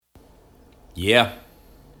Yeah.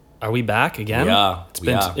 Are we back again? Yeah,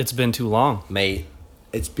 It's been too long. Mate,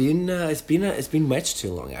 it's been much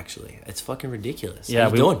too long, actually. It's fucking ridiculous. Yeah,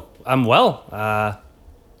 How you doing? I'm well.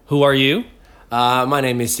 Who are you? My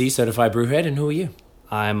name is C, Certified Brewhead, and who are you?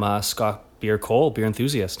 I'm Scott Beer Cole, beer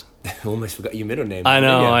enthusiast. I almost forgot your middle name. I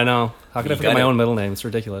know. How could You I forget got my it. own middle name? It's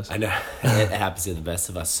ridiculous. I know. It happens to the best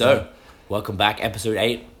of us. So, welcome back, episode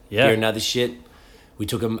 8. Yeah. Beer and Other Shit. We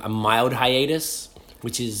took a mild hiatus,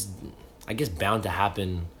 which is, I guess, bound to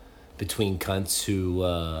happen between cunts who...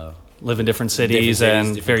 Live in different cities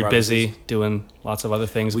and different very provinces. busy doing lots of other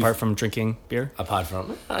things apart from drinking beer. Apart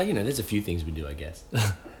from, there's a few things we do, I guess.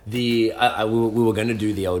 We were going to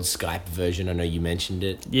do the old Skype version. I know you mentioned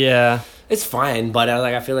it. Yeah. It's fine, but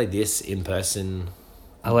I feel like this in person...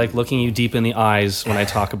 I like looking you deep in the eyes when I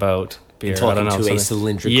talk about beer. Talking I don't know, to a something-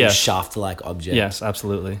 cylindrical Yes. shaft-like object. Yes,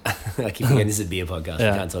 absolutely. I keep forgetting this is a beer podcast.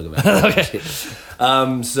 Yeah. We can't talk about it. Okay.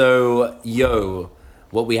 So,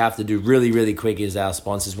 what we have to do really, really quick is our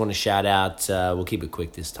sponsors want to shout out. We'll keep it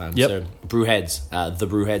quick this time. Yep. So, Brewheads,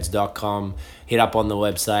 thebrewheads.com. Hit up on the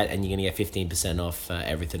website and you're going to get 15% off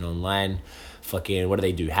everything online. Fucking, what do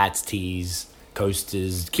they do? Hats, teas,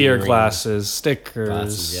 coasters, Beer keyring, glasses, stickers,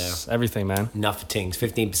 Glasses, everything, man. enough for things.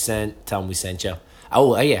 15%. Tell them we sent you.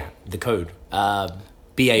 Oh, yeah. The code. BAOS.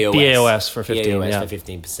 BAOS for 15, BAOS yeah. for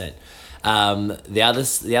 15%. The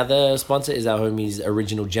other sponsor is our homies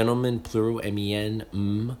Original Gentleman, plural, MEN,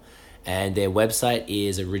 and their website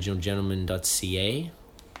is originalgentleman.ca.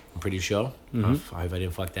 I'm pretty sure. I hope I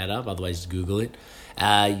didn't fuck that up. Otherwise, just Google it.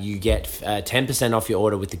 You get 10% off your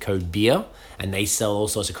order with the code BEER, and they sell all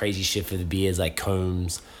sorts of crazy shit for the beers like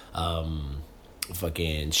combs,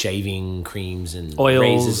 fucking shaving creams and Oils,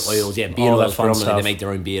 razors, oils. Yeah, beard all that oils. fun Predominantly, stuff. they make their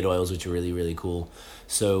own beard oils, which are really, really cool.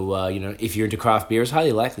 So, if you're into craft beer, it's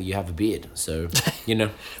highly likely you have a beard. So,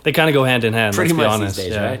 They kind of go hand in hand, pretty let's be much honest. these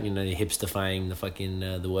days, yeah. right? Hipsterifying the fucking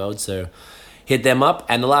the world. So, hit them up.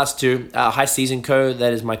 And the last two, High Season Co.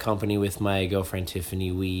 That is my company with my girlfriend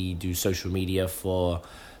Tiffany. We do social media for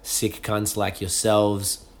sick cunts like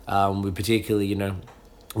yourselves. We particularly,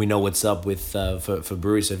 we know what's up with for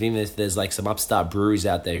breweries. So, even if there's like some upstart breweries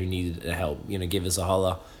out there who need help, give us a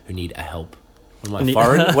holler. Who need a help? What am I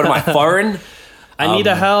foreign? What am I foreign? I need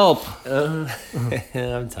a help. I'm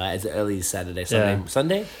tired. It's early Saturday, Yeah.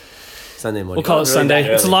 Sunday morning. We'll call it Not really Sunday.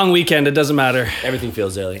 that It's a early. long weekend. It doesn't matter. Everything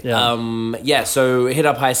feels early. Yeah. So hit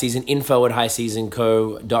up High Season,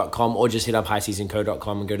 info@highseasonco.com, or just hit up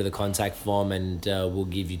highseasonco.com and go to the contact form, and we'll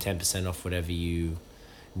give you 10% off whatever you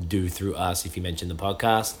do through us if you mention the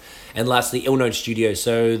podcast. And lastly, Ill Note Studio.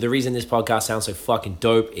 So the reason this podcast sounds so fucking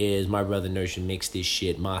dope is my brother Notion mixed this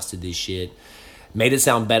shit, mastered this shit, made it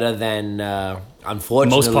sound better than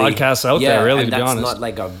unfortunately Most podcasts out there, really, and to be that's honest. not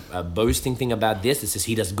like a boasting thing about this. It's just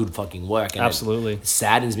he does good fucking work. And Absolutely. it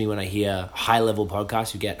saddens me when I hear high level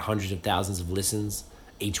podcasts who get hundreds of thousands of listens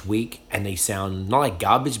each week and they sound not like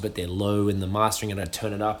garbage, but they're low in the mastering, and I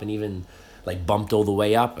turn it up and even like bumped all the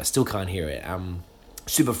way up, I still can't hear it.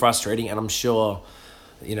 Super frustrating, and I'm sure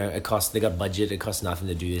it costs, they got budget, it costs nothing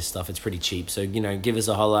to do this stuff. It's pretty cheap. So give us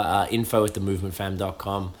a holler.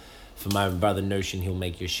 info@themovementfam.com. For my brother Notion, he'll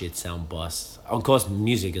make your shit sound boss. Of course,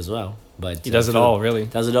 music as well, but He does it all, really.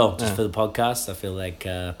 Does it all just Yeah. for the podcast. I feel like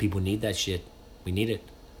people need that shit. We need it,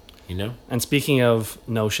 And speaking of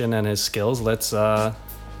Notion and his skills, let's run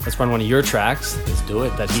one of your tracks Let's do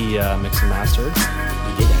it. that he mixed and mastered. We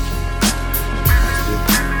did actually. Let's do it.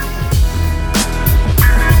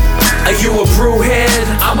 Are you a brewhead?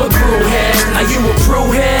 I'm a brewhead. Are you a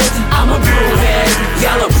brewhead? I'm a brewhead.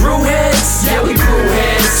 Y'all are brewheads? Yeah, we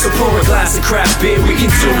brewheads. So pour a glass of craft beer, we can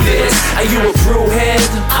do this. Are you a brewhead?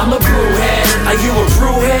 I'm a brewhead. Are you a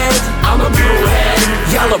brewhead? I'm a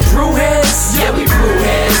brewhead. Y'all are brewheads? Yeah, we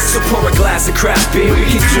brewheads. So pour a glass of craft beer, we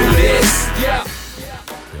can do this. Yeah.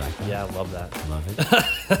 Yeah, I love that. Love it.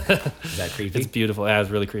 Is that creepy? It's beautiful. Yeah, it's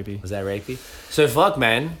really creepy. Was that rapey? So fuck,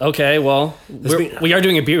 man. Okay, well, been- we are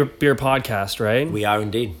doing a beer podcast, right? We are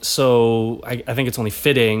indeed. So I think it's only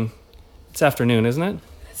fitting. It's afternoon, isn't it?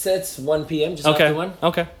 It's 1 p.m. just Okay. after 1.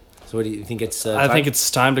 Okay. So what do you think it's? I think it's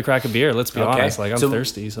time to crack a beer. Let's be honest. Like, I'm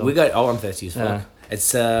thirsty. So we got. Oh, I'm thirsty as fuck. Yeah.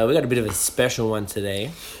 It's we got a bit of a special one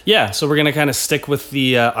today. yeah, so we're gonna kind of stick with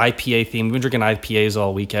the IPA theme. We've been drinking IPAs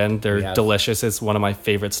all weekend. We They're have. delicious. It's one of my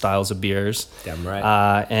favorite styles of beers. Damn right.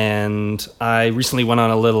 And I recently went on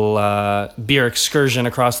a little beer excursion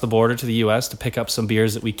across the border to the U.S. to pick up some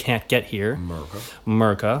beers that we can't get here.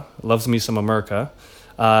 Merca. Loves me some Merca.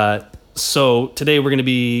 So today we're going to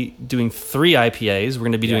be doing 3 IPAs. We're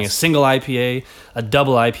going to be doing a single IPA, a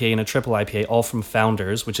double IPA, and a triple IPA, all from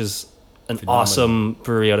Founders, which is an awesome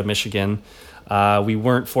brewery out of Michigan. We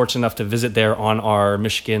weren't fortunate enough to visit there on our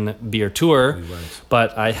Michigan beer tour,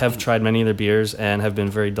 but I have tried many of their beers and have been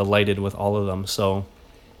very delighted with all of them. So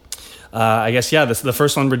I guess, the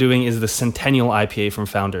first one we're doing is the Centennial IPA from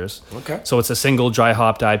Founders. Okay. So it's a single dry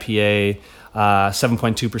hopped IPA,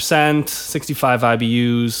 7.2%, 65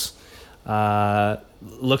 IBUs.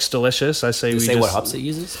 Looks delicious. I say Does we it say just, what hops it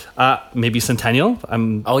uses? maybe Centennial.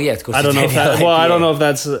 Oh yeah, it's called I don't know if Centennial that. Well, I IPA. don't know if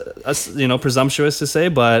that's presumptuous to say,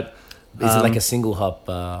 but Is it like a single hop?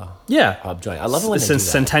 yeah, Hop joint. I love it when It's they a do that.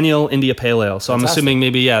 Centennial India Pale Ale. So I'm Fantastic. assuming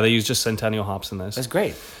maybe they use just Centennial hops in this. That's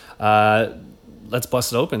great. Let's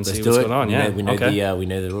bust it open. Let's See do what's it. going on. We Yeah, know, we know okay. we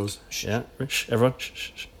know the rules. Shh. Yeah, everyone.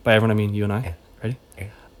 Shh. By everyone, I mean you and I. Yeah. Ready? Yeah.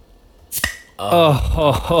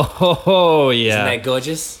 Oh, yeah. Isn't that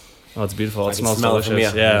gorgeous? Oh, it's beautiful. I It can smells smell it delicious.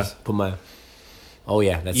 from here. Yeah. Just put my. Oh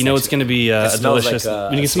yeah, that's. You know it's actually- going to be It a smells delicious. like,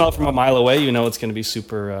 when you can smell it from a mile away, you know it's going to be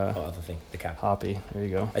super Oh, other thing, the cap. hoppy. There you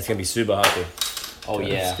go. It's gonna be super hoppy. Oh Let's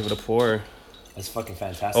yeah, give it a pour. that's fucking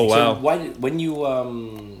fantastic. Oh, wow. So when you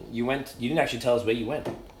went, you didn't actually tell us where you went.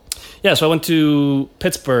 Yeah, so I went to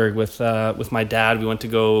Pittsburgh with my dad. We went to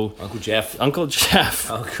go Uncle Jeff. Uncle Jeff.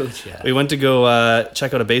 Uncle Jeff. We went to go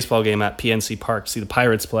check out a baseball game at PNC Park, see the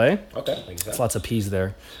Pirates play. Okay, thanks. There's lots of peas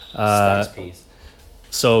there. Nice piece.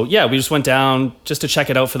 So yeah, we just went down just to check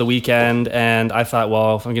it out for the weekend, and I thought,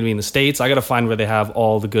 well, if I'm going to be in the States, I got to find where they have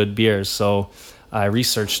all the good beers. So I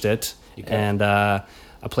researched it, and a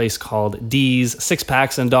place called D's Six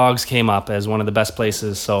Packs and Dogs came up as one of the best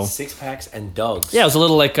places. So 6 packs and dogs. yeah, it was a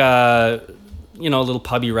little like a little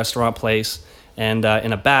pubby restaurant place, and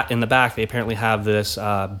in the back they apparently have this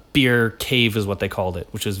beer cave is what they called it,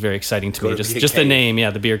 which was very exciting to me. Beer Just the cave. name,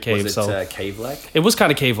 yeah, the beer cave. Was it So cave-like? it was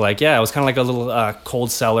kind of cave-like, yeah. It was kind of like a little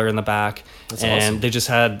cold cellar in the back. That's and awesome. they just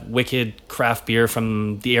had wicked craft beer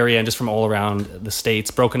from the area and just from all around the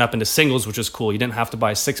States, broken up into singles, which was cool. You didn't have to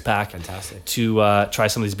buy a six-pack Fantastic. to try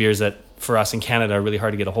some of these beers that, for us in Canada, are really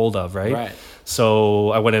hard to get a hold of, right? Right.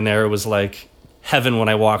 So I went in there. It was like heaven when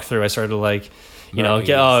I walked through. I started to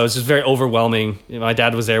it was just very overwhelming. My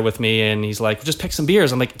dad was there with me, and he's like, just pick some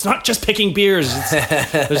beers. I'm like, it's not just picking beers.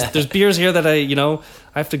 There's beers here that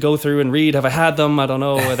I have to go through and read. Have I had them? I don't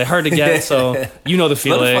know. Are they hard to get? So you know the not a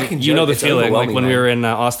feeling. fucking You know joke. the It's feeling. Like overwhelming, when we man. were in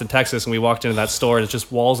Austin, Texas, and we walked into that store, and it's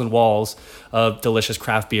just walls and walls of delicious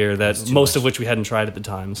craft beer that most of which we hadn't tried at the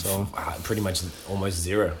time. So Pretty much almost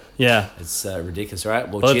zero. yeah. It's ridiculous, right?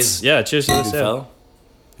 Well, Well, cheers. yeah, cheers to Big this. Yeah. fella.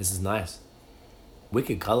 This is nice.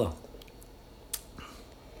 Wicked color.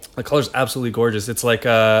 The color's absolutely gorgeous. It's like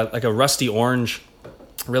a rusty orange,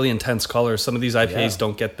 really intense color. Some of these IPAs Yeah.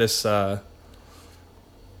 don't get this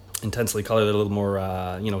intensely colored. They're a little more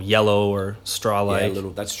yellow or straw-like. Yeah, a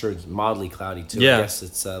little. That's true. It's mildly cloudy too. Yeah. I guess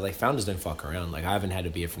it's like Founders don't fuck around. Like I haven't had a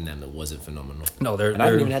beer from them that wasn't phenomenal. No, they're And I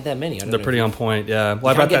haven't even had that many. I don't they're know pretty if on point. Yeah. Well,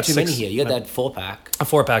 I you brought can't that get too many six. here. You got that 4-pack, A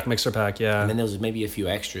 4-pack mixer pack. Yeah. and then there was maybe a few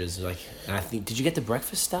extras. Like, and I think, did you get the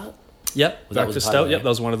breakfast stout? Yep. That was Breakfast part of stout. it, Yep. yeah. That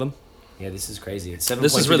was one of them. Yeah, this is crazy. It's 7.2.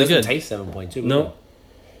 This is really It doesn't good. taste 7.2. No.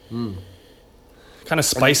 Kind of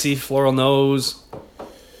spicy floral nose.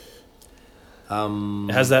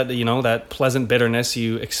 It has that that pleasant bitterness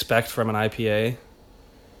you expect from an IPA.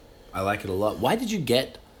 I like it a lot. Why did you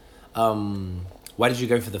get? Why did you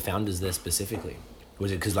go for the Founders there specifically?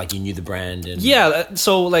 Was it because like you knew the brand and Yeah,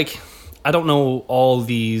 so like I don't know all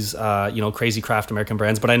these crazy craft American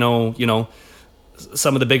brands, but I know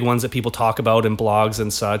some of the big ones that people talk about in blogs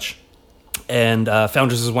and such. And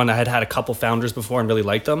Founders is one. I had a couple Founders before and really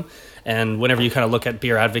liked them. And whenever you kind of look at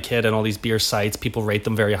Beer Advocate and all these beer sites, people rate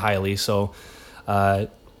them very highly. So I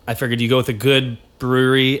figured you go with a good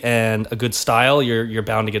brewery and a good style, you're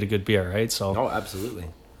bound to get a good beer, right? So Oh, absolutely.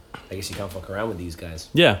 I guess you can't fuck around with these guys.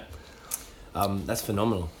 yeah. That's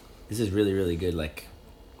phenomenal. This is really, really good. Like,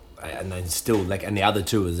 and then still like, and the other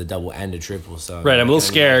two is a double and a triple. So Right, I'm a little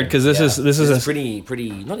scared 'cause this is a-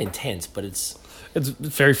 pretty not intense, but it's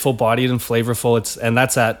very full bodied and flavorful. And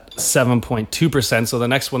that's at 7.2%. So the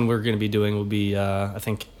next one we're going to be doing will be I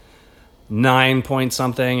think 9 point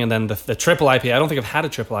something, and then the triple IPA. I don't think I've had a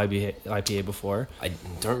triple IPA before. I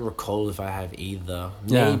don't recall if I have either.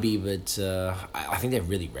 Yeah. Maybe, but I think they're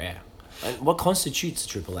really rare. And what constitutes a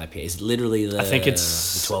triple IPA? Is it literally the I think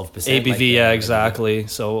it's the 12%. ABV. like Yeah, exactly.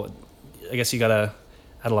 So I guess you gotta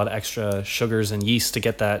add a lot of extra sugars and yeast to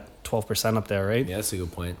get that 12% up there, right? Yeah, that's a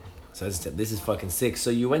good point. So this is fucking sick.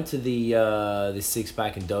 So you went to the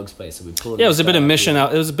 6-pack and Doug's place. So we pulled. Yeah, it was a bit of mission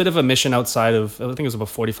out. It was a bit of a mission outside of. I think it was about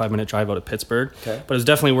 45-minute drive out of Pittsburgh. Okay. But it was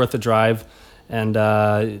definitely worth the drive, and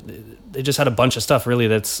they just had a bunch of stuff really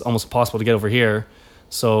that's almost impossible to get over here.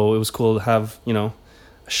 So it was cool to have a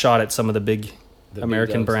shot at some of the big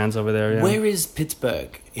American dogs. brands over there. Yeah. Where is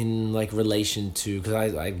Pittsburgh in like relation to?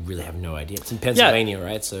 Because I really have no idea. It's in Pennsylvania,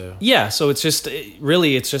 right? So Yeah, so it's just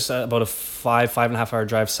about a 5.5 hour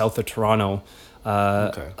drive south of Toronto,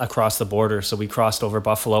 across the border. So we crossed over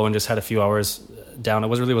Buffalo and just had a few hours down. It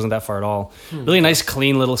wasn't that far at all. Really nice,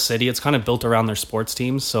 clean little city. It's kind of built around their sports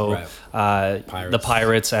teams. So the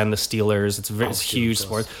Pirates and the Steelers. It's huge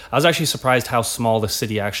sport. I was actually surprised how small the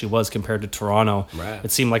city actually was compared to Toronto. Right.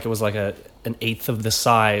 It seemed like it was like an eighth of the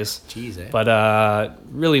size. Jeez, eh? But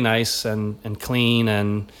really nice and clean,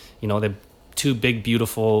 and they two big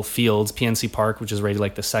beautiful fields. PNC Park, which is rated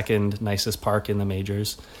like the second nicest park in the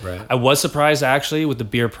majors. Right. I was surprised actually with the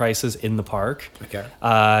beer prices in the park. Okay.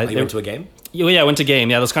 You went to a game? Yeah, I went to game.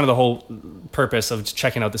 Yeah, that's kind of the whole purpose of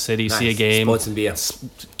checking out the city, see a game. Sports and beer.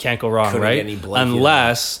 Can't go wrong, Couldn't right? get any blood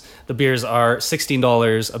Unless the beers are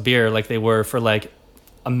 $16 a beer, like they were for like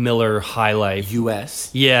a Miller High Life. US.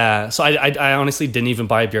 Yeah, so I honestly didn't even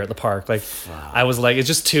buy a beer at the park. Like, I was like, it's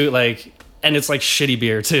just too like, and it's like shitty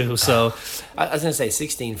beer too. So I was gonna say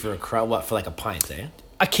 16 for a crowd. What for like a pint? Eh?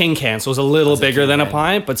 a king can, so it was a little bigger than a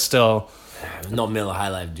pint, but still. Not Miller High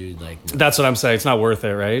Life, dude. Like That's what I'm saying. It's not worth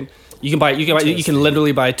it, right? You can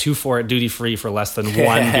literally buy 2 for it duty free for less than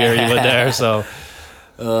one beer you would there. So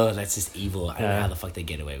that's just evil. I don't know how the fuck they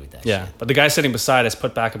get away with that. yeah, shit. but the guy sitting beside us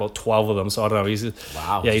put back about 12 of them. So I don't know.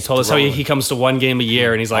 Wow. Yeah, he told us how he comes to one game a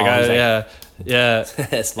year, and he's like, yeah.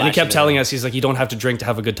 And he kept telling us, he's like, you don't have to drink to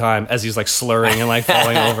have a good time, as he's like slurring and like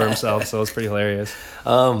falling over himself. So it's pretty hilarious.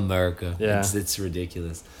 Oh, America. Yeah. It's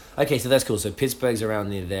ridiculous. Okay, so that's cool. So Pittsburgh's around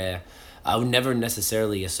near there. I would never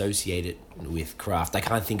necessarily associate it with craft. I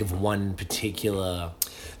can't think of one particular.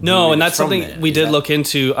 No, and that's from something there. we Is did that- look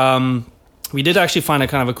into. We did actually find a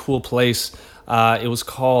kind of a cool place. It was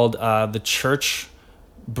called the Church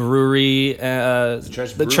Brewery.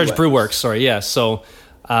 The Church Brew Works. Sorry, yeah. So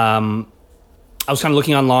I was kind of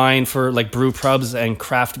looking online for like brew pubs and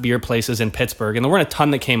craft beer places in Pittsburgh, and there weren't a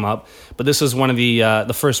ton that came up, but this was one of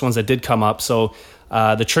the first ones that did come up. So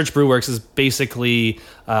the Church Brew Works is basically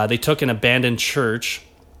they took an abandoned church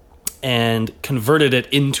and converted it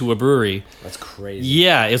into a brewery. That's crazy.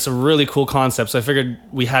 Yeah, it's a really cool concept. So I figured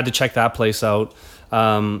we had to check that place out.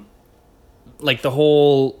 Like the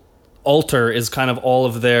whole altar is kind of all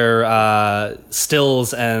of their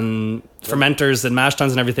stills and fermenters and mash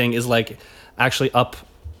tuns and everything is like actually up,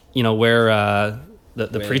 where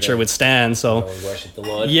the preacher would stand. So Worship the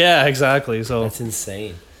Lord. yeah, exactly. So That's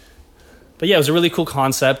insane. but yeah, it was a really cool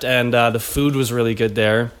concept, and the food was really good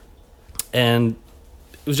there, and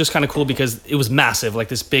it was just kind of cool because it was massive, like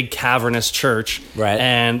this big cavernous church, Right.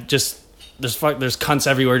 And just there's cunts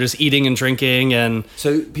everywhere, just eating and drinking, and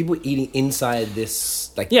So people eating inside this,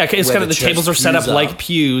 like yeah, it's where kind of the church tables are set up pews are. like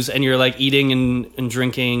pews, and you're like eating and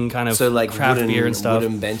drinking, kind of So like craft beer and stuff.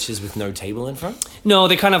 wooden benches with no table in front. No,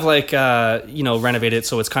 they kind of like renovate it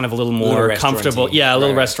so it's kind of a little more Little comfortable. restaurant-y. Yeah, a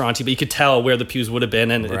little Right. restauranty, but you could tell where the pews would have been,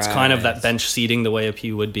 and it's kind of Right. that bench seating the way a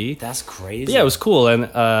pew would be. That's crazy. But yeah, it was cool, and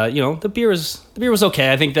the beer was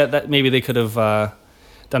okay. I think that maybe they could have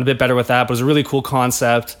done a bit better with that, but it was a really cool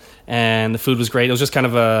concept, and the food was great. It was just kind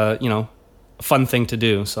of a fun thing to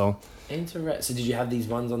do. So Interesting. So did you have these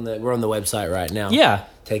ones on the? We're on the website right now. yeah.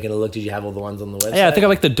 Taking a look. Did you have all the ones on the website? Yeah, I think I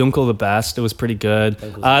like the Dunkel the best. It was pretty good.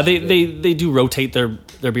 Dunkel's They do rotate their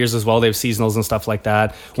beers as well. They have seasonals and stuff like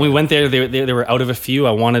that. When we went there, they were out of a few.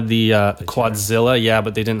 I wanted the Quadzilla, yeah,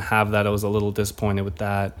 but they didn't have that. I was a little disappointed with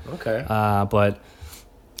that. Okay. But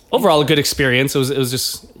overall, a good experience. It was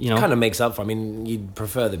just Kind of makes up for. I mean, you'd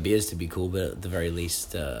prefer the beers to be cool, but at the very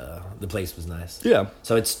least, the place was nice. yeah.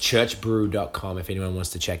 So it's churchbrew.com if anyone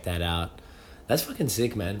wants to check that out. That's fucking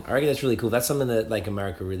sick, man. I reckon that's really cool. That's something that like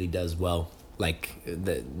America really does well. Like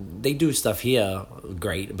they do stuff here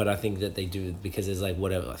great, but I think that they do because there's like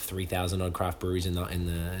 3,000 odd craft breweries in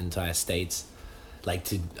the entire states.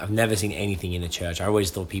 I've never seen anything in a church. I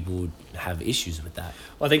always thought people would have issues with that.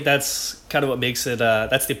 Well, I think that's kind of what makes it.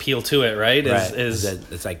 That's the appeal to it, right? Is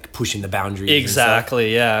that it's like pushing the boundaries.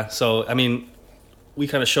 exactly, yeah. So I mean, we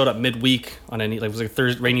kind of showed up midweek on it was like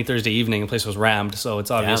a rainy Thursday evening. The place was rammed, so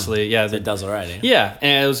it's obviously so it does alright. Yeah,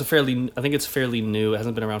 and it was I think it's fairly new. It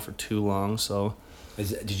hasn't been around for too long, so.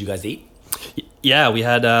 Did you guys eat? Yeah, we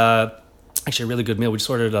had actually a really good meal. We just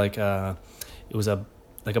ordered it was a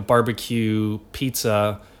barbecue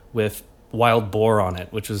pizza with wild boar on it,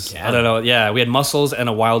 which was I don't know. Yeah, we had mussels and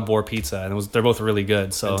a wild boar pizza, and they're both really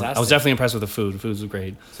good. So Fantastic. I was definitely impressed with the food. The food was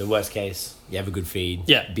great. So worst case, you have a good feed.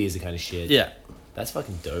 Yeah. Beer's the kind of shit. Yeah. That's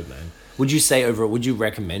fucking dope, man. Would you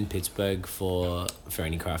recommend Pittsburgh for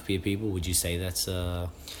any craft beer people? Would you say that's a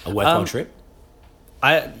worthwhile trip?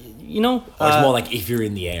 Or it's more like if you're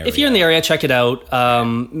in the area. If you're in the area, check it out.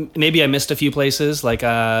 Maybe I missed a few places. Like,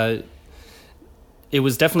 it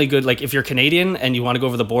was definitely good. Like, if you're Canadian and you want to go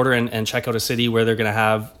over the border and check out a city where they're going to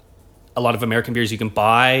have a lot of American beers you can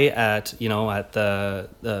buy at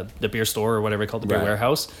the beer store or whatever they call the beer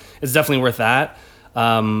warehouse, it's definitely worth that.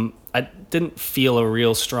 I didn't feel a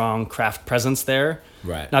real strong craft presence there.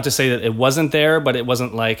 Right. Not to say that it wasn't there, but it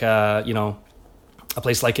wasn't like a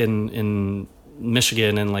place like in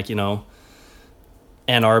Michigan and like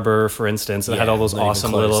Ann Arbor, for instance, that had all those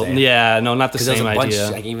awesome little not the same idea.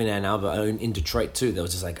 Like even Ann Arbor in Detroit too, there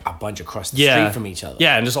was just like a bunch across the street from each other.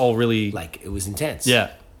 Yeah, and just all really like it was intense.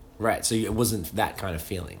 Yeah. Right. So it wasn't that kind of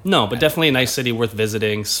feeling. No, but definitely a nice city worth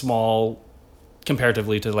visiting. Small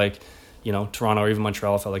comparatively to like, Toronto or even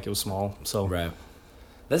Montreal. I felt like it was small. So right.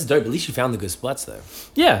 That's dope. At least you found the good spots though.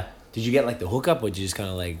 Yeah. Did you get like the hookup or did you just kind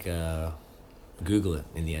of like Google it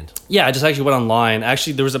in the end? Yeah, I just actually went online.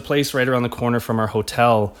 Actually, there was a place right around the corner from our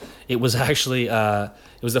hotel. It was actually it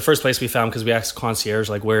was the first place we found because we asked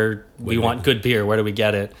concierge like where we want good beer. Where do we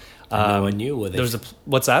get it? No one knew. There was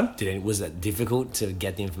what's that? Was that difficult to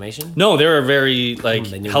get the information? No, they were very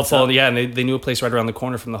helpful. Yeah, and they knew a place right around the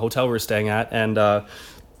corner from the hotel we were staying at, and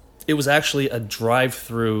it was actually a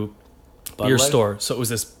drive-through beer store. So it was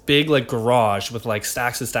this big like garage with like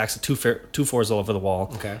stacks and stacks of 2.4s all over the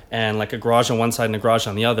wall. Okay. And like a garage on one side and a garage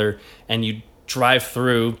on the other, and you drive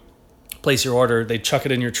through, place your order, they chuck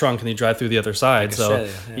it in your trunk, and you drive through the other side. Like so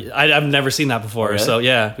I've never seen that before. Oh, really? So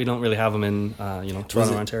yeah, we don't really have them in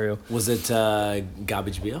Toronto, Ontario. Was it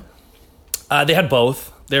garbage beer? They had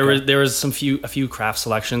both. There was a few craft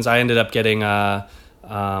selections. I ended up getting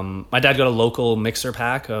my dad got a local mixer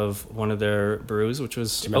pack of one of their brews, which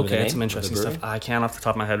was okay. Some interesting stuff. I can't off the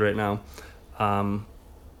top of my head right now.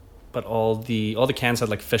 But all the cans had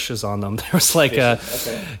like fishes on them. There was like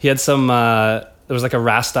he had some. There was like a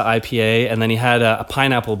Rasta IPA, and then he had a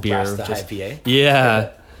pineapple beer. Rasta IPA. Yeah.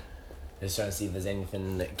 Just trying to see if there's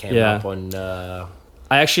anything that came up on.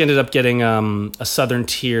 I actually ended up getting a Southern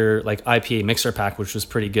Tier like IPA mixer pack, which was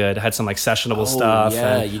pretty good. It had some like sessionable stuff.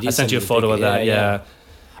 Yeah, you did. I sent you a photo of that. Yeah.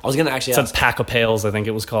 I was gonna actually. It's a Pack of Pails, I think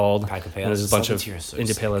it was called. Pack of Pails. And there's a bunch of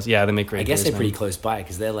Indie Pales. Yeah, they make great. I guess beers, they're pretty close by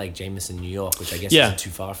because they're like Jameson, New York, which I guess isn't too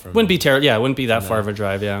far from. Wouldn't be terrible. Yeah, it wouldn't be that far of a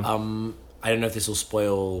drive. Yeah. I don't know if this will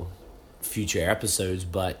spoil future episodes,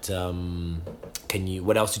 but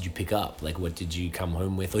what else did you pick up? Like, what did you come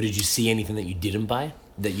home with, or did you see anything that you didn't buy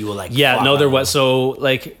that you were like? Yeah, no, there was. So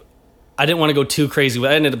like, I didn't want to go too crazy.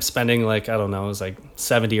 I ended up spending like, I don't know, it was like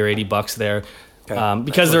 $70 or $80 there. Okay.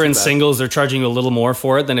 Because they're in singles, they're charging you a little more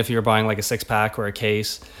for it than if you're buying like a 6-pack or a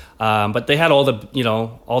case. But they had all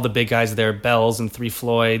the big guys there, Bell's and Three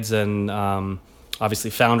Floyds, and obviously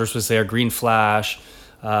Founders was there, Green Flash,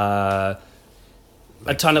 a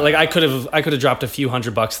ton of like I could have dropped a few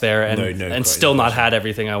 $100 there and still not had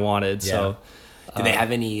everything I wanted. Yeah. So, did they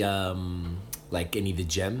have any like any of the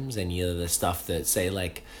gems, any of the stuff that say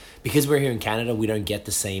like, because we're here in Canada, we don't get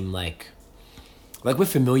the same like we're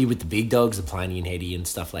familiar with the big dogs, the Pliny and Hetty and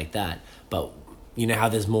stuff like that, but you know how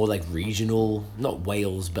there's more like regional, not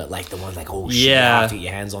whales, but like the ones like, oh shit, you have to get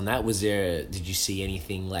your hands on that. Did you see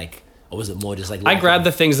anything like, or was it more just like... I grabbed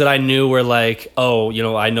the things that I knew were like, oh,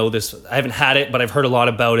 I know this, I haven't had it, but I've heard a lot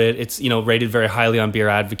about it. It's, rated very highly on Beer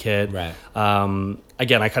Advocate. Right.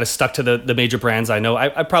 Again, I kind of stuck to the major brands I know.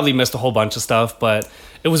 I probably missed a whole bunch of stuff, but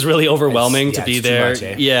it was really overwhelming to be there. Much,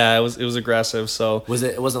 eh? Yeah, it was aggressive. So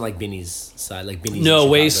it wasn't like Binny's side, like Binny's. No,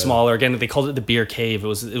 way smaller. Again, they called it the beer cave. It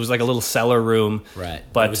was like a little cellar room. Right.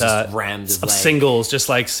 But it was just rammed of singles, just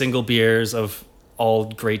like single beers of all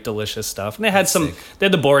great, delicious stuff. And they had they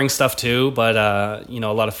had the boring stuff too, but a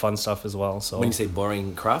lot of fun stuff as well. So when you say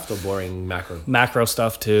boring craft or boring macro? Macro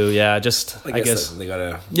stuff too. Yeah, just I guess they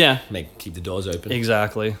gotta keep the doors open.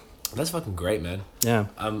 Exactly. That's fucking great, man. Yeah.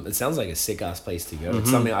 It sounds like a sick ass place to go. Mm-hmm.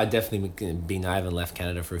 It's something I definitely I haven't left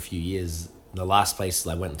Canada for a few years. The last place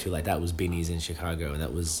I went to like that was Binny's in Chicago, and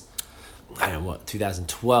that was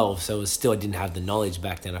 2012. So I didn't have the knowledge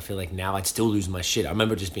back then. I feel like now I'd still lose my shit. I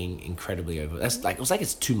remember just being incredibly over. That's like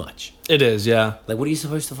it's too much. It is, yeah. Like, what are you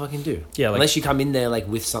supposed to fucking do? Yeah, unless you come in there like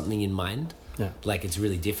with something in mind. Yeah. Like it's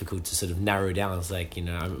really difficult to sort of narrow down. It's like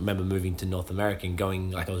I remember moving to North America and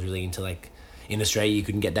going like I was really into like. In Australia, you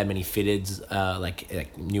couldn't get that many fitteds,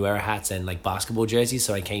 like New Era hats and like basketball jerseys.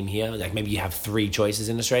 So I came here, like maybe you have 3 choices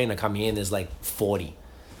in Australia, and I come here and there's like 40.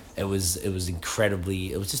 It was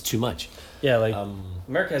incredibly. It was just too much. Yeah, like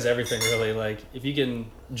America has everything really. Like if you can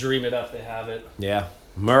dream it up, they have it. Yeah,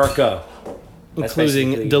 America,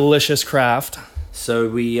 including delicious craft. So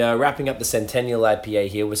we wrapping up the Centennial IPA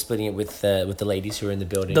here. We're splitting it with the ladies who are in the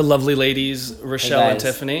building. The lovely ladies, Rochelle and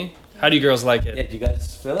Tiffany. How do you girls like Yeah, it? do you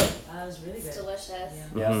guys feel it? It was really It's good. delicious.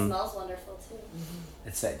 Yeah. It smells wonderful too.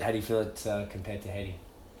 It's how do you feel it compared to Haiti?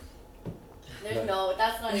 There's no,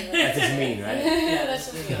 that's not even. That's just mean, right?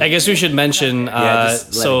 That's just mean. I guess we should mention. just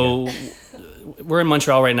let So we're in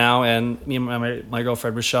Montreal right now, and me and my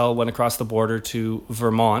girlfriend Rochelle went across the border to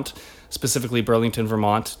Vermont, specifically Burlington,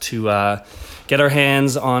 Vermont, to get our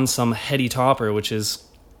hands on some Heady Topper, which is,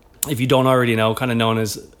 if you don't already know, kind of known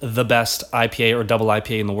as the best IPA or double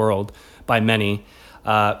IPA in the world by many.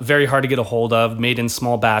 Very hard to get a hold of, made in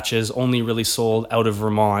small batches, only really sold out of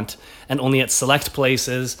Vermont, and only at select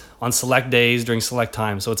places on select days during select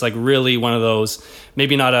times. So it's like really one of those,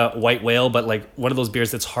 maybe not a white whale, but like one of those beers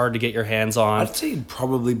that's hard to get your hands on. I'd say it'd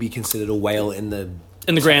probably be considered a whale in the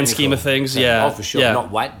Grand scheme of things, yeah. Oh, for sure. Yeah. Not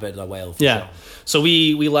white, but a whale for Yeah. sure. So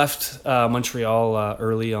we left Montreal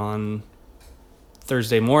early on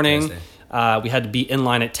Thursday morning. Thursday. We had to be in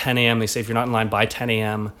line at 10 a.m. They say if you're not in line by 10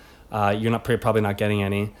 a.m., you're probably not getting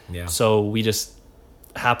any. Yeah. So we just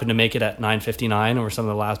happened to make it at 9:59, and we're some of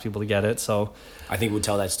the last people to get it. So I think we'll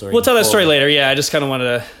tell that story. we'll tell that before, story but- later. Yeah, I just kind of wanted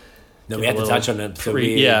to. No, give we a had to little touch on it. So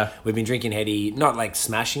yeah. we've been drinking Haiti, not like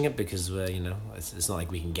smashing it because it's not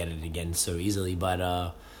like we can get it again so easily. But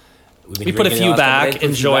we've been We put a drinking it few last couple back, days, put a few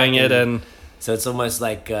enjoying back, it, and so it's almost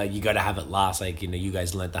like you got to have it last. Like you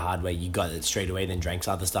guys learnt the hard way. You got it straight away, then drank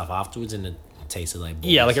other stuff afterwards, and it tasted like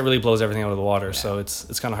balls. yeah, like it really blows everything out of the water. So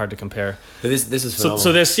it's kind of hard to compare. So this is So,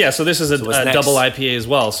 phenomenal. so this is a what's next? double IPA as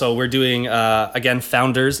well. So we're doing again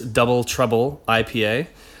Founders Double Trouble IPA.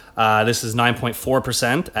 This is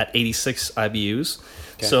 9.4% at 86 IBUs.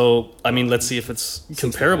 Okay. So I mean, let's see if it's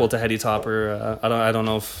comparable to Heady Topper. I don't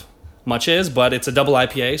know if much is, but it's a double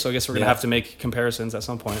IPA. So I guess we're gonna Yeah. have to make comparisons at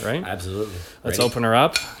some point, right? Absolutely. Let's Ready? open her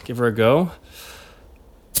up, give her a go.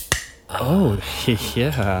 Oh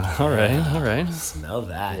yeah! All right. Smell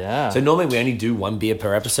that. Yeah. So normally we only do one beer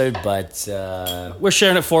per episode, but We're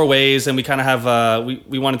sharing it 4 ways, and we kind of have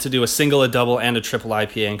we wanted to do a single, a double, and a triple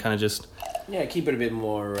IPA, and kind of just yeah, keep it a bit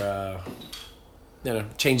more.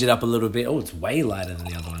 Change it up a little bit. Oh, it's way lighter than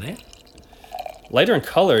the other one, eh? lighter in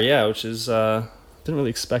color, yeah, which is didn't really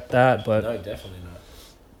expect that, but No, definitely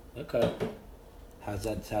not. Okay. How's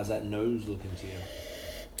that nose looking to you?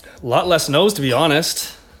 a lot less nose, to be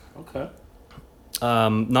honest. Okay.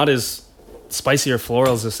 Not as spicy or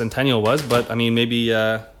floral as the Centennial was, but I mean maybe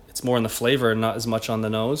it's more in the flavor and not as much on the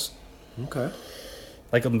nose. Okay.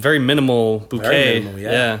 Like a very minimal bouquet. Very minimal,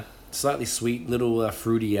 yeah. Yeah. Slightly sweet, little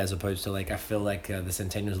fruity, as opposed to I feel like the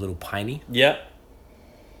Centennial's a little piney. Yeah.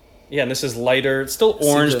 Yeah, and this is lighter. It's still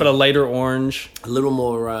orange, Super. but a lighter orange. A little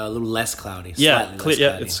more, a little less cloudy. Yeah, Slightly clear. less Yeah,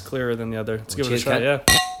 cloudy. it's clearer than the other. Let's Well, give it a cheers, shot. Kat.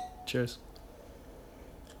 Yeah. Cheers.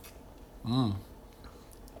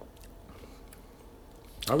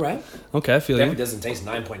 All right. Okay, I feel Definitely you. doesn't taste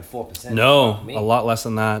 9.4%. No, Fuck me. a lot less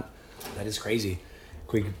than that. That is crazy.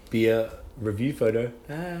 Quick beer review photo.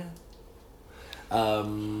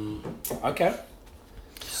 Okay.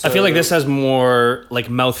 I feel like this has more like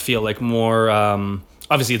mouthfeel, like more.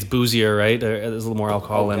 Obviously, it's boozier, right? There's a little more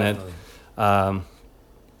alcohol in it.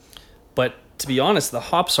 But to be honest, the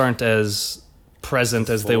hops aren't as present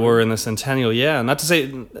as they were in the Centennial. Yeah, not to say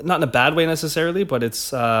not in a bad way necessarily, but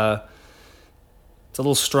it's a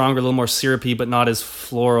little stronger, a little more syrupy, but not as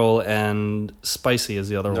floral and spicy as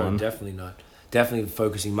the other No, one. definitely not. Definitely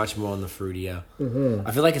focusing much more on the fruitier. Mm-hmm.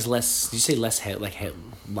 I feel like it's less. Did you say less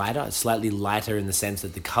lighter? It's slightly lighter in the sense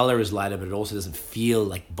that the color is lighter, but it also doesn't feel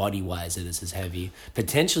like body wise that it's as heavy.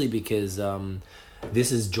 Potentially because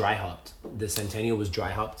this is dry hopped. The Centennial was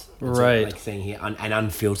dry hopped, Right. Like thing here, and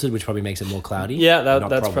unfiltered, which probably makes it more cloudy. Yeah, Not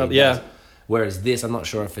that's probably does. yeah. Whereas this, I'm not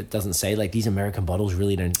sure if it doesn't say these American bottles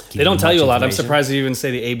really don't. Give They don't tell much you a lot. I'm information. surprised they even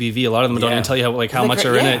say the ABV. A lot of them don't Yeah. even tell you how They're much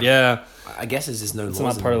are great, in yeah. it. Yeah. I guess it's just no laws.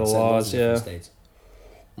 not in part of the certain laws, in different yeah. states.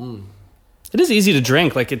 It is easy to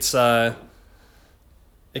drink. Like it's it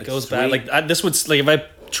It's goes bad. sweet. Like this would if I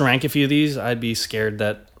drank a few of these, I'd be scared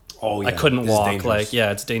that Oh, yeah. I couldn't This is walk. dangerous. Like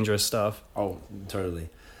yeah, it's dangerous stuff. Oh, totally.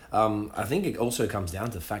 I think it also comes down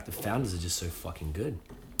to the fact that Founders are just so fucking good.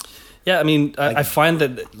 Yeah, I mean, I find that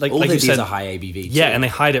All like their you beers said, are high ABV. yeah, too. and they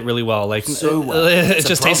hide it really well. Like So well. it It's a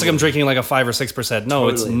just tastes like I'm problem. drinking like a 5 or 6%. No,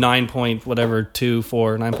 it's Totally. 9 point whatever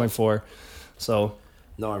 9.4. So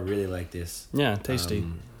No, I really like this. yeah, tasty.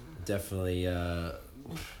 Definitely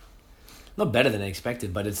not better than I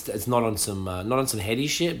expected, but it's not on some heady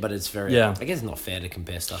shit. But it's very. Yeah. I guess it's not fair to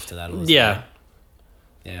compare stuff to that. Honestly. Yeah.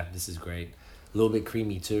 Yeah, this is great. A little bit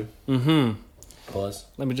creamy too. Pause.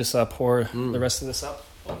 Let me just pour the rest of this up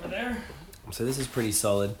over there. So this is pretty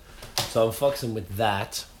solid. So I'm foxing with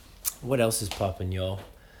that. What else is popping, y'all?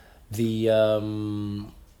 The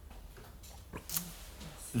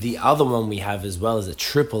the other one we have as well is a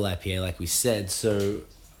triple IPA, like we said. So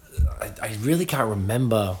I really can't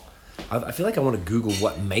remember. I feel like I want to Google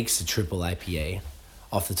what makes a triple IPA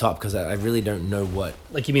off the top, because I really don't know what.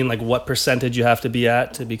 Like, you mean like what percentage you have to be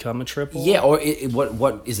at to become a triple? Yeah, or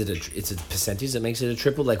what is it? It's a percentage that makes it a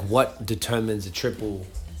triple. Like, what determines a triple,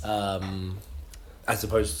 as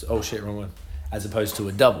opposed to, wrong one. As opposed to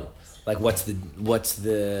a double. Like, what's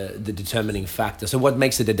the determining factor? So what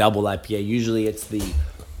makes it a double IPA? Usually it's the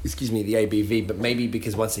ABV, but maybe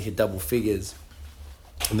because once they hit double figures,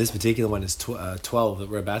 and this particular one is 12 that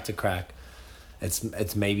we're about to crack,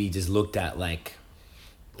 it's maybe just looked at like.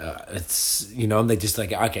 It's they just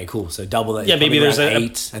like, okay, cool, so double that. Yeah, maybe there's a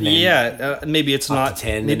 8 and then maybe it's not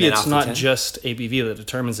 10, maybe it's not 10. just ABV that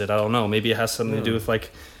determines it. I don't know, maybe it has something to do with, like,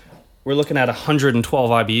 we're looking at 112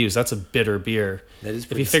 IBUs. That's a bitter beer. That is if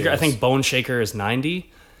pretty you figure, serious. I think Bone Shaker is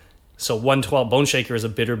 90, so 112 Bone Shaker is a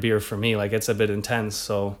bitter beer for me. Like, it's a bit intense.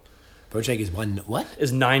 So Bone Shake is what?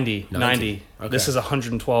 is 90. Okay. This is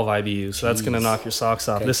 112 IBUs, so that's gonna Jeez. knock your socks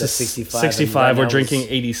off. Okay, This so is 65, 65. and We're right now drinking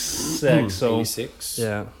it's- 86. So 86.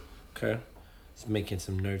 yeah. Okay. Just making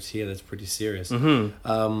some notes here. That's pretty serious.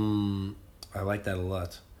 Mm-hmm. I like that a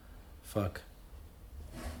lot. Fuck.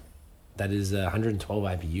 That is 112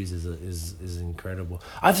 IBUs is incredible.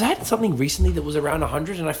 I've had something recently that was around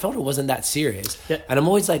 100, and I felt it wasn't that serious. Yeah. And I'm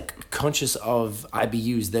always like conscious of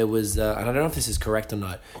IBUs. There was, and I don't know if this is correct or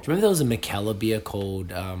not. Do you remember there was a Mikkeller beer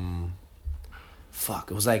called? It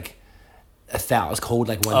was like 1,000. It was called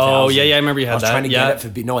like 1,000. Oh, yeah, I remember you had I was that. trying to Yeah. get it for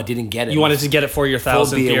beer. No, I didn't get it. You wanted to get it for your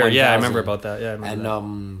 1,000th beer, beer. Yeah, I 1,000. remember about that. Yeah, I remember And that.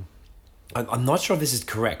 I'm not sure if this is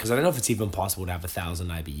correct, because I don't know if it's even possible to have 1,000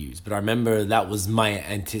 IBUs, but I remember that was my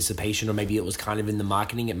anticipation, or maybe it was kind of in the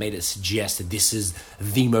marketing. It made it suggest that this is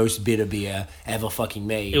the most bitter beer ever fucking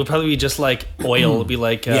made. It would probably be just like oil. It would be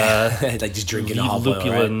like like just drinking a hot oil, right?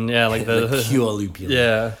 lupulin. Yeah, like the pure lupulin.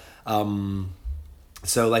 yeah.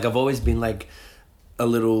 So like I've always been like a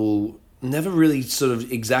little, never really sort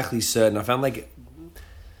of exactly certain. I found like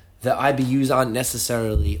the IBUs aren't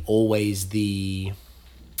necessarily always the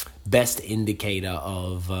best indicator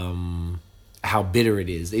of how bitter it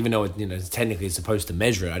is, even though it's technically it's supposed to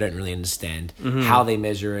measure it. I don't really understand how they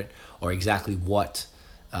measure it or exactly what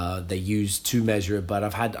they use to measure it. But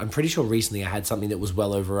I'm pretty sure recently I had something that was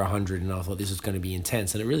well over 100, and I thought this was going to be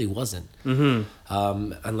intense, and it really wasn't.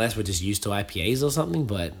 Unless we're just used to IPAs or something.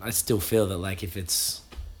 But I still feel that like if it's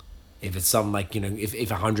something like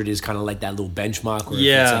if 100 is kind of like that little benchmark, or if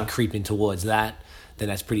it's like creeping towards that, then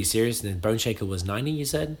that's pretty serious. And then Bone Shaker was 90, you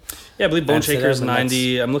said? Yeah, I believe Bone Amsterdam, Shaker is and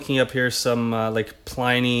 90. I'm looking up here some like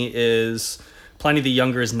Pliny the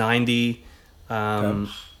Younger is 90. The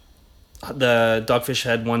Dogfish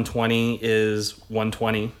Head 120 is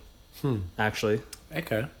 120. Actually,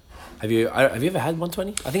 Okay. Have you ever had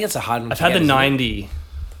 120? I think that's a hard one. I've to had get, the isn't it? 90.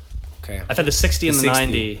 Okay. I've had the 60 and the 60.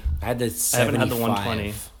 90. I had the 75. I haven't had the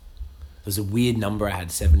 120. There's a weird number I had,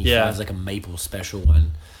 75. Yeah. It was like a maple special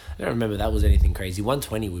one. I don't remember that was anything crazy.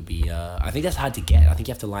 120 would be, I think that's hard to get. I think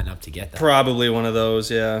you have to line up to get that. Probably one of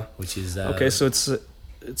those. Yeah. Which is... Okay, so it's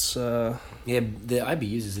yeah, the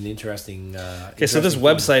IBUs is an interesting... okay, so this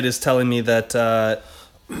website is telling me that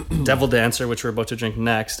Devil Dancer, which we're about to drink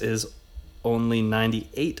next, is only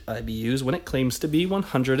 98 IBUs when it claims to be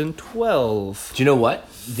 112. Do you know what?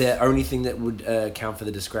 The only thing that would account for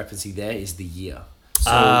the discrepancy there is the year. So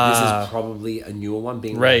this is probably a newer one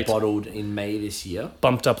being Right. bottled in May this year.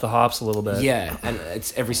 Bumped up the hops a little bit. Yeah, and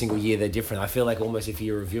it's every single year they're different. I feel like almost if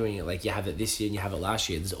you're reviewing it, like you have it this year and you have it last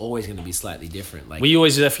year, there's always going to be slightly different. Like We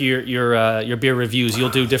always do that for your beer reviews. You'll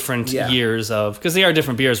do different Yeah. years of, because they are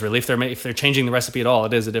different beers really. If they're changing the recipe at all,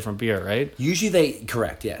 it is a different beer, right? usually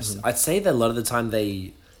correct, yes. I'd say that a lot of the time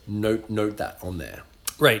they note that on there.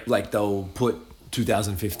 Right. Like they'll put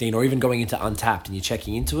 2015, or even going into Untapped and you're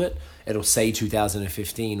checking into it, it'll say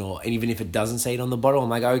 2015, and even if it doesn't say it on the bottle, I'm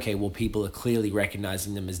like, okay, well, people are clearly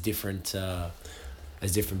recognizing them as different beers.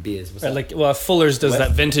 What's Right, that? like, well, Fuller's does What?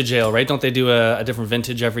 that vintage ale, right? Don't they do a different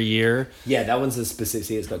vintage every year? Yeah, that one's a specific.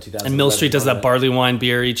 See, it's got 2000. And Mill Street does that barley wine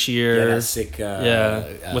beer each year. Yeah, that's sick.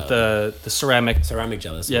 With the ceramic. ceramic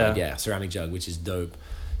jug. That's Yeah. right, yeah, ceramic jug, which is dope.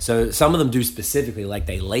 So some of them do specifically, like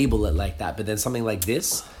they label it like that, but then something like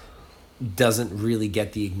this doesn't really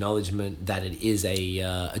get the acknowledgement that it is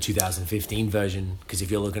a 2015 version, because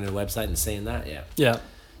if you're looking at a website and seeing that, yeah. Yeah.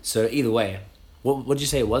 So either way, what did you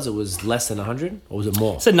say it was? It was less than 100, or was it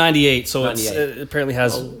more? It said 98, so 98. it apparently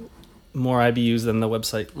has more IBUs than the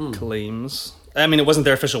website claims. I mean, it wasn't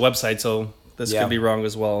their official website, so this Yeah. could be wrong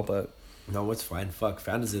as well, but... No, it's fine. Fuck,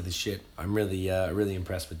 Founders are the shit. I'm really really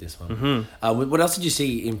impressed with this one. What else did you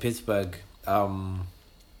see in Pittsburgh?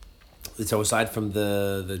 So aside from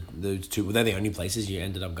those two, were they the only places you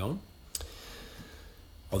ended up going?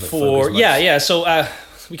 Or the focus most? So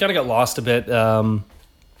we kind of got lost a bit.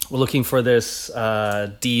 We're looking for this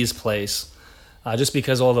D's place, just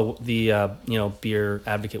because all the beer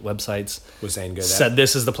advocate websites We're saying go there. said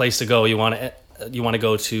this is the place to go. You want to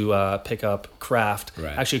go to pick up craft.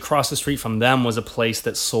 Right. Actually, across the street from them was a place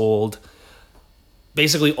that sold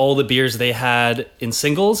basically all the beers they had in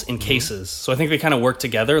singles in cases. So I think they kind of work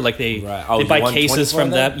together. Like they buy you want cases 24 from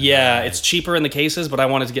them. then? Yeah, Right. it's cheaper in the cases, but I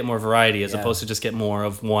wanted to get more variety as Yeah. opposed to just get more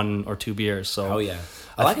of one or two beers. So Oh yeah,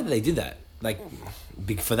 I like it that they did that. Like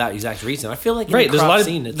for that exact reason. I feel like in right, the there's a craft lot of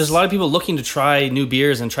scene, it's- there's a lot of people looking to try new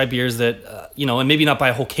beers and try beers that and maybe not buy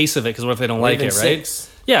a whole case of it because what if they don't like even it, right? six.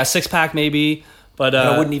 Yeah, a 6-pack maybe, but And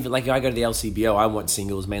I wouldn't even I go to the LCBO. I want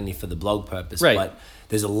singles mainly for the blog purpose. Right. But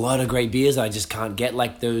there's a lot of great beers I just can't get.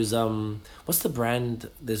 Like those. What's the brand?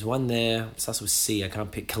 There's one there. It starts with C. I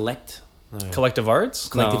can't pick. Collective Arts.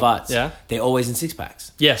 Collective No. Arts. Yeah, They're always in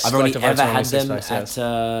 6-packs. Yes, I've only Collective Arts ever are had only them 6-packs,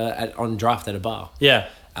 at on draft at a bar. yeah.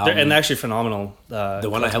 They're Um, actually phenomenal. The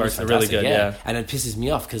one I Collective have Arts is are fantastic, really good. yeah. Yeah. And it pisses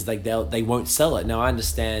me off because like they won't sell it. Now I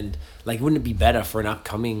understand. Like, wouldn't it be better for an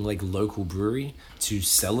upcoming like local brewery to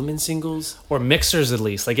sell them in singles? Or mixers at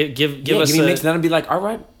least. Like give us give me a, mix. Then I'd be like, all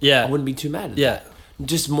right, Yeah. I wouldn't be too mad. At Yeah. that.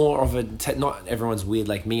 Just more of a not everyone's weird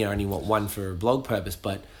like me. I only want one for blog purpose,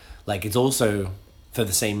 but like it's also for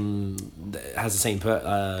the same has the same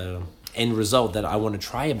end result that I want to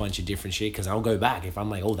try a bunch of different shit because I'll go back if I'm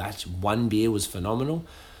like, oh, that one beer was phenomenal.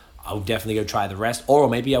 I'll definitely go try the rest, or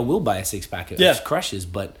maybe I will buy a 6-pack of Crushes.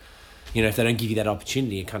 But if they don't give you that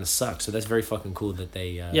opportunity, it kind of sucks. So that's very fucking cool that they.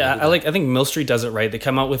 Yeah, they do I think Mill Street does it right. They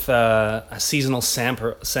come out with a seasonal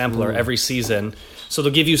sampler every season. So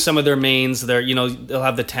they'll give you some of their mains. They'll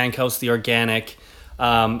have the Tank House, the organic.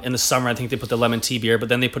 In the summer, I think they put the lemon tea beer, but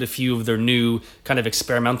then they put a few of their new kind of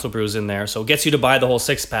experimental brews in there. So it gets you to buy the whole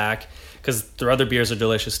 6-pack because their other beers are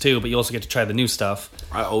delicious too, but you also get to try the new stuff.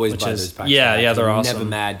 I always which buy is- those packs. yeah, for that, yeah, 'cause they're I'm awesome. Never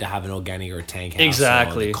mad to have an organic or a Tank House.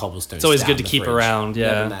 Exactly. Or the cobblestone. It's always stout good in to the keep fridge. around,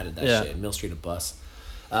 yeah. Never mad at that Yeah. shit. Mill Street a bus.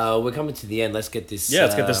 We're coming to the end. Let's get this. Yeah,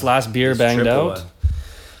 let's get this last beer this banged triple out. one.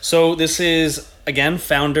 So this is, again,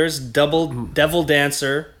 Founders Devil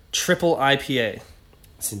Dancer Triple IPA.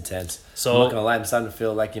 It's intense. So- I'm not gonna lie. I'm starting to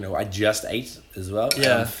feel like I just ate as well. and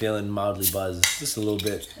Yeah. I'm feeling mildly buzzed, just a little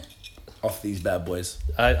bit off these bad boys.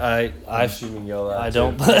 I'm assuming you're. I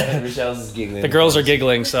don't- Michelle's is giggling. The girls are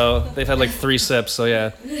giggling, so they've had like 3 sips. So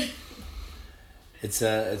yeah, It's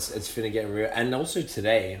finna get real. And also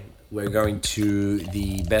today we're going to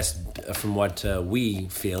the best, from what we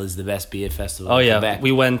feel is the best beer festival. oh in yeah, Quebec.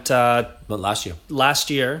 we went Not last year. last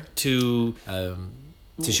year to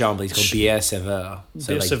To Chambly, it's called Bière Sévère.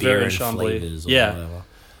 So Bière like Sévère beer in and Chambly. flavors or Yeah.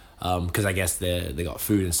 whatever. Because I guess they got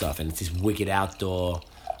food and stuff, and it's this wicked outdoor,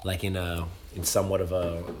 like in somewhat of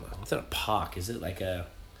a, it's not a park, is it? Like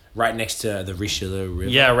right next to the Richelieu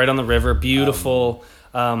River. yeah, right on the river, beautiful.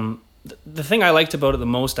 The thing I liked about it the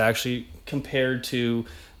most, actually, compared to,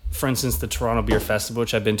 for instance, the Toronto Beer Festival,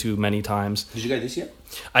 which I've been to many times. Did you go this year?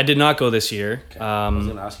 I did not go this year. Okay. I was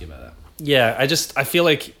gonna ask you about that. Yeah, I feel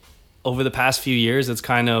like over the past few years, it's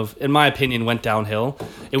kind of, in my opinion, went downhill.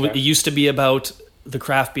 It used to be about the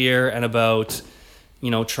craft beer and about,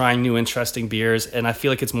 trying new interesting beers, and I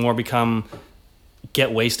feel like it's more become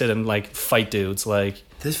get wasted and like fight dudes. Like,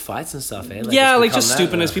 There's fights and stuff, eh? yeah, it's like become just that,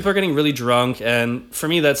 stupidness. People are getting really drunk, and for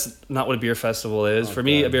me, that's not what a beer festival is. For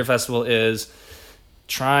me, God. a beer festival is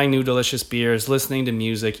trying new delicious beers, listening to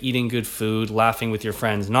music, eating good food, laughing with your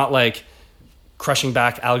friends. Not like crushing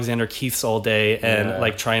back Alexander Keiths all day and Yeah.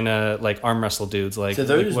 like trying to like arm wrestle dudes. Like, So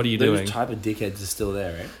those, what are you those doing? type of dickheads are still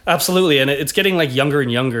there, right? Absolutely, and it's getting like younger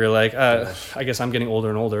and younger. Like, I guess I'm getting older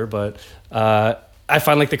and older, but I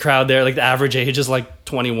find like the crowd there, like the average age is like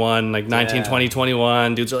 21, like 19, Yeah. 20,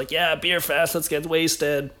 21. Dudes are like, yeah, beer fest, let's get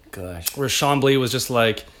wasted. Gosh. Where Chambly was just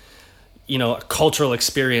like, a cultural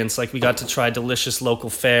experience. Like we got to try delicious local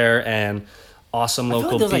fare and awesome feel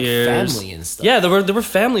local like there was, like, beers. family and stuff. Yeah, there were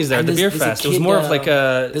families there And at the beer there's a fest. It was kid, more of like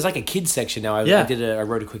a There's like a kids section now. I Yeah. I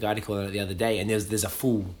wrote a quick article on it the other day, and there's a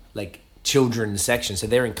full like children's section. So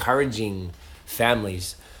they're encouraging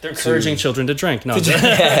families. they're encouraging children to drink. No,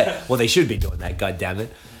 Yeah. Well, they should be doing that. God damn it!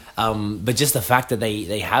 But just the fact that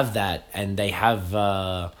they have that, and they have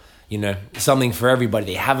something for everybody.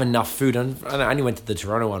 They have enough food. And I only went to the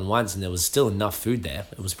Toronto one once, and there was still enough food there.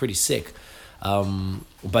 It was pretty sick.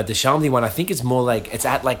 But the Chambly one, I think it's more like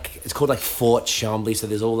it's called like Fort Chambly. So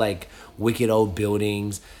there's all like wicked old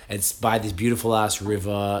buildings. It's by this beautiful ass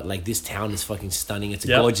river. Like this town is fucking stunning. It's a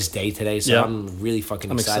Yep. gorgeous day today. So Yep. I'm really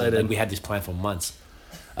fucking I'm excited. excited. Like we had this plan for months.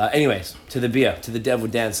 Anyways, to the beer, to the Devil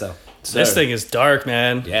Dancer. So, This thing is dark,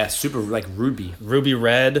 man. yeah, super like ruby. Ruby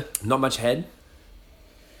red. Not much head.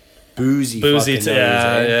 Boozy Boozy. fucking nose,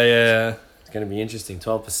 eh? Yeah. It's gonna be interesting.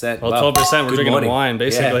 12%. Well, Wow. 12%. We're Good drinking morning. wine,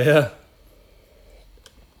 basically. Yeah.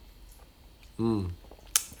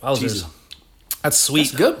 Wowzers. Jesus. That's sweet.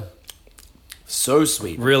 It's good. So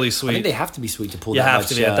sweet. Really I sweet. think they have to be sweet to pull You that have much.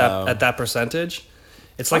 to be at that percentage.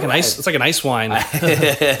 It's like an Alright. ice. It's like an ice wine.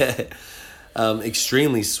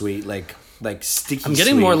 Extremely sweet, like sticky. I'm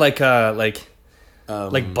getting sweet. more like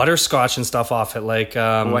butterscotch and stuff off it, like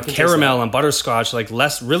I can taste caramel that. and butterscotch, like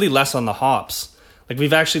really less on the hops. Like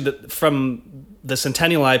we've actually from the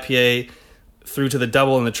Centennial IPA through to the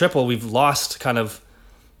double and the triple, we've lost kind of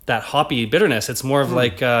that hoppy bitterness. It's more of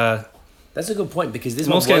like That's a good point because this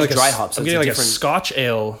one almost was getting like dry a, hops. So I'm it's getting a like different. a Scotch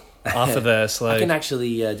ale off of this. I Like can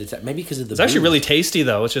actually detect maybe because of the. it's actually booze. really tasty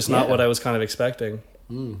though. It's just not Yeah. what I was kind of expecting.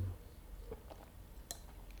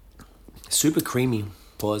 super creamy.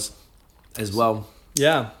 Pause, as well.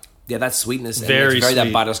 Yeah. Yeah, that sweetness. and Very it's very that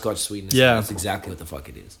sweet. butterscotch sweetness. Yeah. That's exactly what the fuck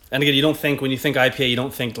it is. And again, you don't think when you think IPA, you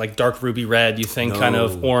don't think like dark ruby red. You think kind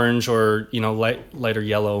of No. orange or lighter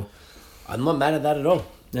yellow. I'm not mad at that at all.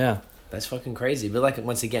 Yeah. That's fucking crazy. But like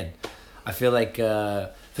once again, I feel like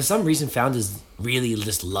for some reason founders really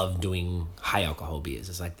just love doing high alcohol beers.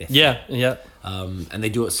 It's like their Yeah. and they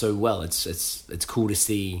do it so well. It's cool to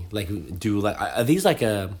see like do like are these like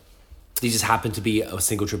these just happen to be a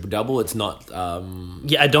single triple double. It's not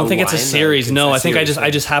Yeah, I don't think it's a wine, series. it's No, a I think series I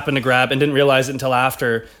thing. just happened to grab and didn't realize it until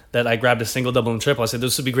after that I grabbed a single, double, and triple. I said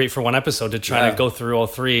this would be great for one episode to try Yeah. to go through all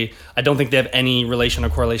three. I don't think they have any relation or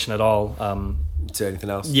correlation at all. to anything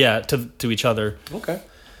else. Yeah, to each other. Okay.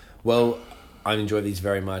 Well, I enjoy these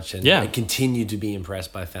very much, and Yeah. I continue to be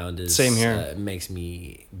impressed by founders. Same here. It makes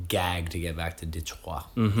me gag to get back to Detroit.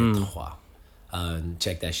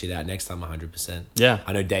 Check that shit out next time, 100%. Yeah.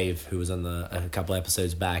 I know Dave, who was on a couple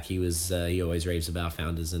episodes back. He always raves about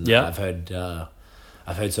founders, and Yeah. I've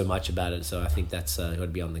heard so much about it. So I think that's got to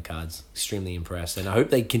be on the cards. Extremely impressed, and I hope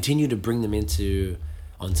they continue to bring them into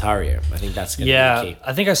Ontario. I think that's going to Yeah, be the key.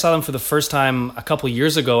 I think I saw them for the first time a couple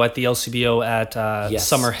years ago at the LCBO at Yes.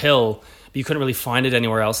 Summer Hill. But you couldn't really find it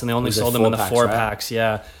anywhere else, and they only Was it sold them in the 4-packs, 4-packs.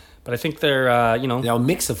 Yeah, but I think they're They'll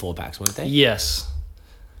mix the 4-packs, weren't they? yes.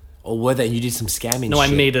 Or were they? You did some scamming. No, I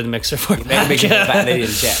shit. made it a mixer for They made it back. They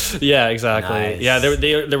didn't check. Yeah, exactly. Nice. Yeah,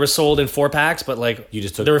 they were sold in 4-packs, but like You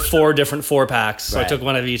just took- there were 4 different 4-packs, so I Right. took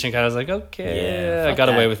one of each and kind of was like, okay, Yeah, I fuck got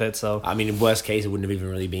that. away with it. So I mean, in worst case, it wouldn't have even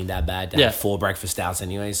really been that bad to Yeah. have 4 breakfast stouts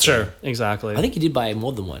anyway. So sure, exactly. I think you did buy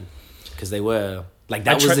more than one because they were like I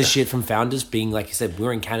that was tried- the shit from founders being like you said.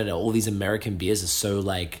 We're in Canada. All these American beers are so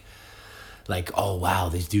like oh wow,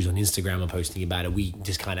 these dudes on Instagram are posting about it. We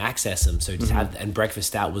just can't access them. So just have and breakfast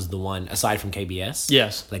stout was the one aside from KBS.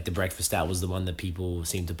 Yes. like the breakfast stout was the one that people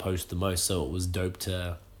seemed to post the most. So it was dope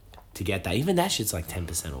to get that. Even that shit's like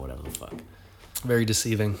 10% or whatever the fuck. Very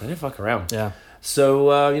deceiving. I didn't fuck around. Yeah.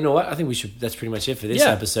 So you know what? I think we should. That's pretty much it for this Yeah.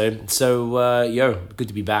 episode. So good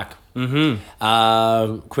to be back.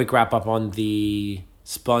 Quick wrap up on the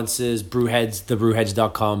sponsors: Brewheads,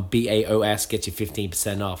 thebrewheads.com, BAOS, get you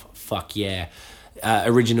 15% off. Fuck yeah!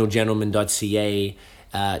 Originalgentleman.ca,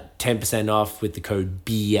 10% off with the code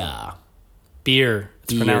BEER. Beer.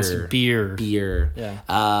 It's pronounced beer. Beer. Yeah.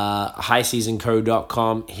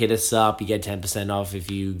 Highseasonco.com. Hit us up. You get 10% off if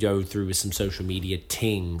you go through with some social media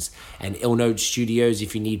tings. And Ill Note Studios,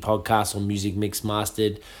 if you need podcasts or music mix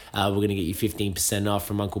mastered, we're going to get you 15% off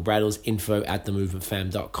from Uncle Bradl's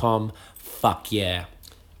info@themovementfam.com. Fuck yeah.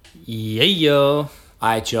 Yeah, yo. All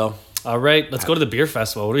right, y'all. All right, let's go to the beer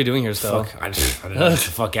festival. What are we doing here, Stowe? Fuck. I don't know.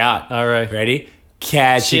 Fuck out. All right. Ready?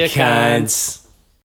 Catch See ya, ya, cunts.